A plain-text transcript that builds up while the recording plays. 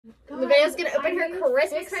Nevaeh's gonna open her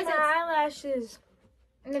Christmas presents. My eyelashes.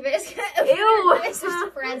 Nevaeh's gonna open her Christmas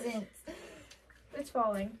presents. It's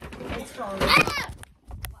falling. It's falling.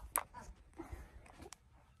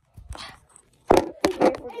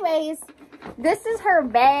 Anyways, this is her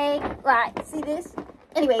bag. Like, see this?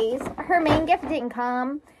 Anyways, her main gift didn't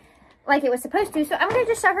come like it was supposed to, so I'm gonna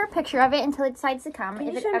just show her a picture of it until it decides to come. Can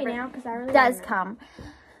you if show it me ever now? Because I really does come.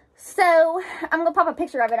 So I'm gonna pop a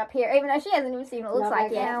picture of it up here, even though she hasn't even seen what it looks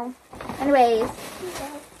like yet. Anyways,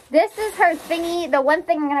 this is her thingy. The one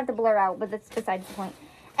thing I'm gonna have to blur out, but that's besides the point.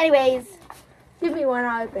 Anyways, give me one.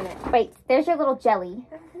 I'll open it. wait. There's your little jelly.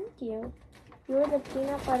 Oh, thank you. You're the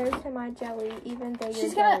peanut butter to my jelly, even though you're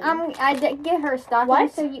She's gonna jelly. I did get her stocking.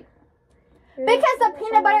 What? So you You're because the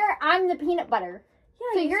peanut butter, I'm the peanut butter.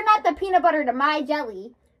 Yeah, So you're not the peanut butter to my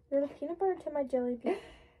jelly. You're the peanut butter to my jelly.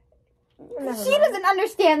 She doesn't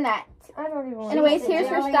understand that. I don't even want Anyways, to. here's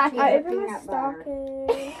her stocking. I opened my stocking.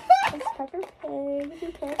 It's Pepper Pig.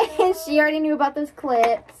 Be careful. And she already knew about those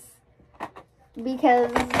clips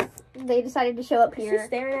because they decided to show up She's here.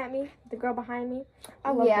 staring at me. The girl behind me.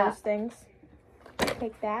 I love those things.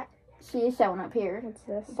 Take that. She is showing up here. What's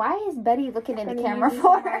this? Why is Betty looking in the Gonna camera use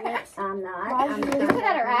for these her? magnets. I'm not. Why I'm is she You looking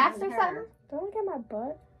at her ass or something? Don't look at my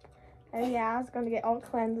butt. Oh yeah, I was gonna get all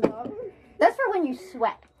cleansed up. That's for when you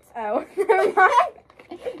sweat. Oh.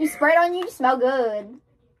 You spray it on you, you smell good.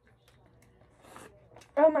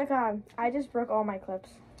 Oh my god. I just broke all my clips.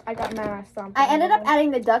 I got mad at something. I ended up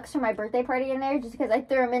adding the ducks for my birthday party in there just because I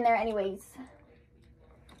threw them in there anyways.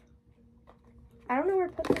 I don't know where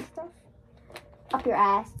to put this stuff. Up your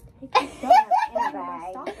ass. in a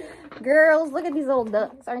bag. Girls, look at these little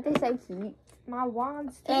ducks. Aren't they so cute? My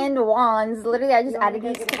wands. Too. And wands. Literally, I just added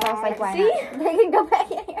these because I was like, why not? They can go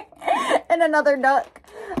back in here. And another duck.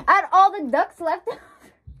 I had all the ducks left.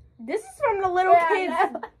 This is from the little kids.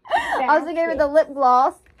 I also gave her the lip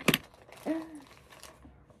gloss.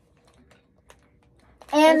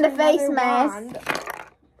 And There's the face another mask. wand.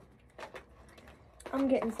 I'm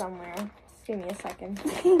getting somewhere. Just give me a second.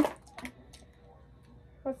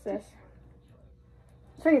 What's this?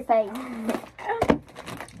 It's for your face.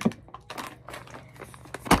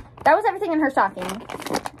 That was everything in her stocking.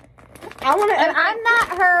 I want to. And I'm not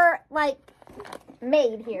her, like,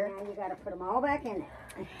 maid here. Now you gotta put them all back in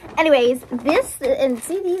there. Anyways, this, and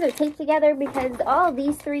see, these are taped together because all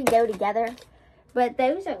these three go together. But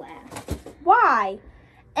those are last. Why?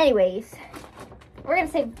 Anyways, we're going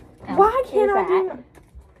to say... Why can't I that. do...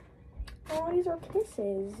 Oh, these are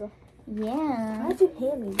kisses. Yeah. Why'd you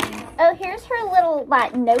hand me these? Oh, here's her little,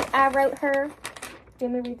 like, note I wrote her.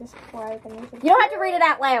 Let me read this before I open this. You don't have to read it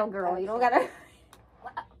out loud, girl. You don't got to...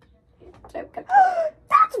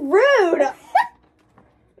 That's rude!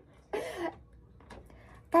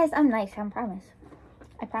 Guys, I'm nice. I promise.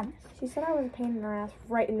 I promise. She said I was a pain in her ass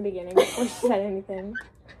right in the beginning before she said anything.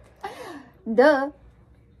 Duh.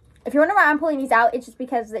 If you wonder why I'm pulling these out, it's just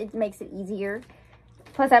because it makes it easier.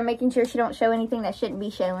 Plus, I'm making sure she don't show anything that shouldn't be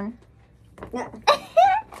shown. Yeah.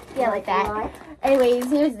 Yeah, like that. Anyways,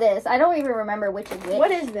 here's this. I don't even remember which is which.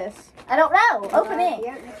 What is this? I don't know. Open it.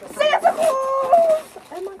 Yeah, Santa Claus!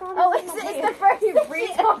 Oh my god. Oh, it's the first thing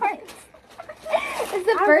she opens. It's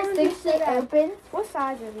the first thing she opens. What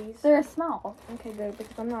size are these? They're small. Okay, good,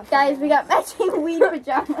 because I'm not... Guys, we got matching weed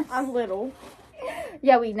pajamas. I'm little.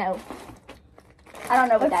 Yeah, we know. I don't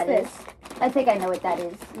know what What's that is. I think I know what that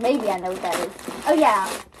is. Maybe I know what that is. Oh, yeah.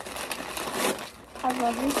 I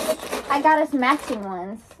love these. I got us matching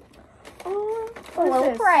ones. Oh, A what is little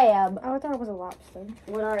this? crab. Oh, I thought it was a lobster.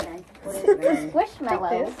 What are they? What is They're it? squishmallows.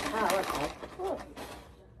 Like this. Oh, okay.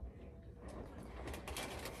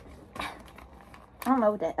 I don't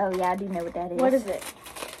know what that. Oh, yeah, I do know what that is. What is it?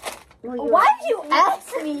 Well, Why did you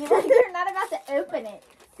ask me? Like, you're not about to open it.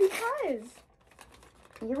 Because.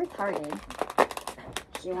 You're retarded.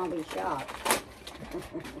 She won't be shocked.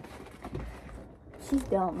 She's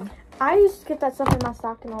dumb. I used to get that stuff in my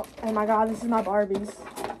stocking. Oh my god, this is my Barbies.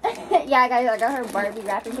 Yeah, guys, I got her Barbie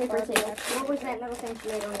wrapping paper too. What was that little thing she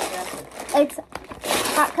made on the dresser? It's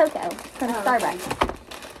hot cocoa from Starbucks.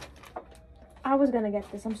 I was gonna get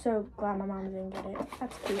this. I'm so glad my mom didn't get it.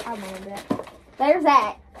 That's cute. I wanted it. There's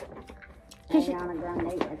that. Ariana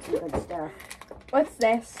Grande, that's some good stuff. What's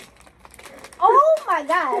this? Oh my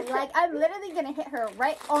god! Like, I'm literally gonna hit her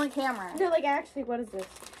right on camera. No, like actually, what is this?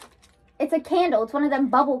 It's a candle. It's one of them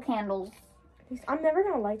bubble candles. I'm never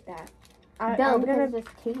gonna like that. Duh, I'm because gonna it's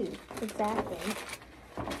just cute. exactly.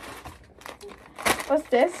 What's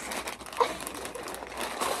this?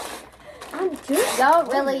 I'm just Y'all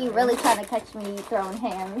really trying to catch me throwing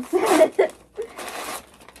hands.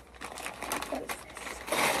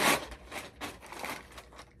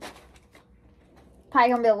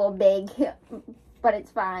 probably gonna be a little big, but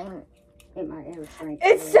it's fine. It'll shrink.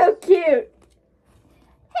 It's so cute.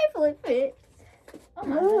 Hopefully it fits. Oh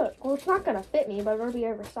my God. Look. Well, it's not gonna fit me, but it'll be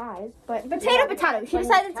oversized. But Potato. She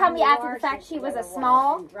decided to tell me after the fact she was a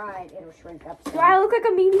small. Right, it'll shrink up. do I look like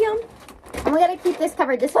a medium? And we gotta keep this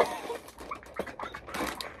covered this way.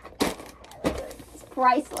 It's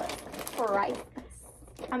priceless. Priceless.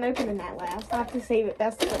 I'm opening that last. I have to save it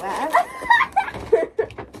best for last.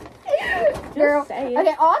 Girl. saying.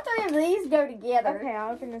 Okay, all three of these go together. Okay,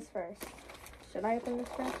 I'll open this first. Should I open this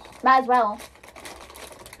first? Might as well.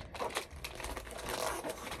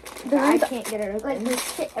 I can't get it Like, open.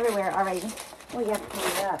 there's shit everywhere already. Well, you have to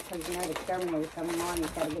clean it up because you know the exterminator's coming on.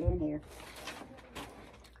 You've got to get in here.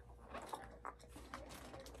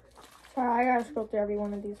 Sorry, I gotta scroll through every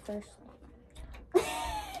one of these first.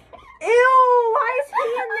 Ew! Why is he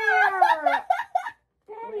in there?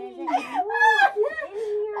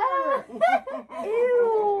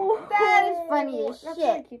 Ew! That is funny as That's shit.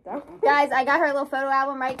 really cute though. Guys, I got her a little photo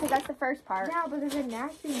album, right? Because that's the first part. Yeah, but there's a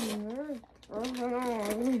nasty.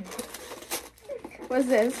 What's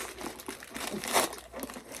this?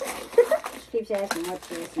 She keeps asking what's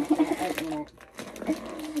this and open it.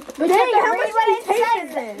 But You dang, gotta how read much what it tape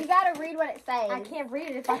is says. this? You gotta read what it says. I can't read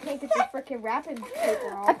it if I can't get the freaking wrapping paper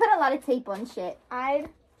I off. put a lot of tape on shit. I'd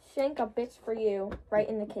shank a bitch for you right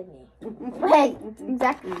in the kidney. Right,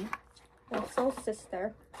 exactly. My soul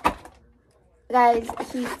sister. Guys,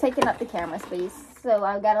 she's taking up the camera space, so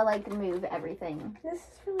I've gotta like move everything. This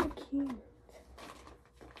is really cute.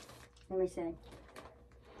 Let me see.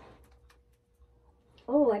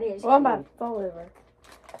 Oh, it is. Well, I'm about to fall over.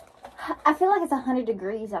 I feel like it's 100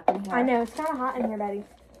 degrees up in here. I know, it's kind of hot in here, Betty.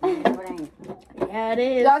 No, it ain't. Yeah, it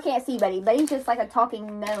is. Y'all can't see Betty. Betty's just like a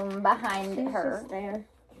talking gnome behind She's her. just there.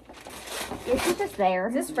 Yeah, she's just there.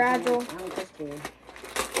 Is this fragile? I'm just kidding.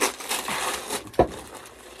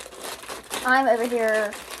 I'm over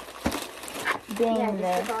here being Yeah,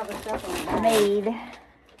 just the put all the stuff on the back. maid.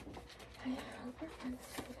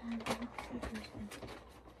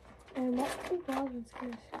 And what could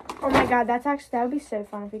oh my god, that would be so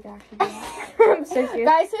fun if we could actually do that. I'm so serious.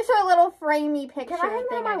 Guys, here's her little framey picture Can I hang thing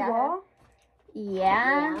that on my got her. wall?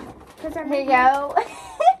 Yeah. Because Here you go.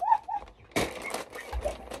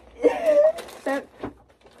 So,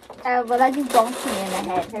 Oh, well, that just bonks me in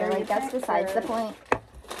the head, so like that's besides the point.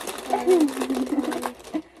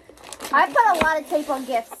 I put a lot of tape on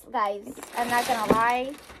gifts, guys. I'm not gonna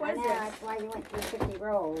lie. what I is know, this? that's why you went through 50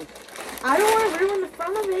 rolls. I don't want to ruin the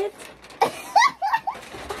front of it.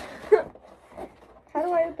 How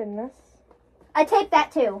do I open this? I taped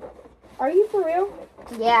that too. Are you for real?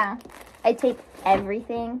 Yeah. I taped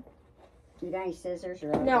everything. You got any scissors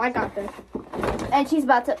or? No, I got this. And she's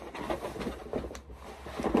about to...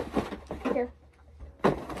 Here.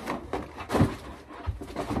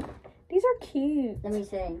 These are cute. Let me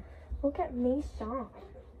see. Look at me, Sean.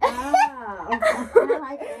 Oh, I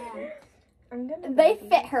like that. I'm gonna. They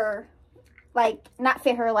fit her. Like, not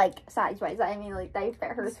fit her, like, size-wise. I mean, like, they fit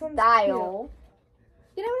her This one's style.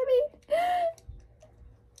 You know what I mean?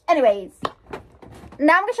 Anyways.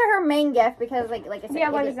 Now I'm going to show her main gift because, like I said, Yeah,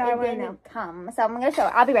 what is that? I it wanna didn't know. come. So I'm going to show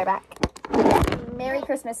her. I'll be right back. Merry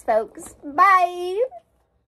Christmas, folks. Bye.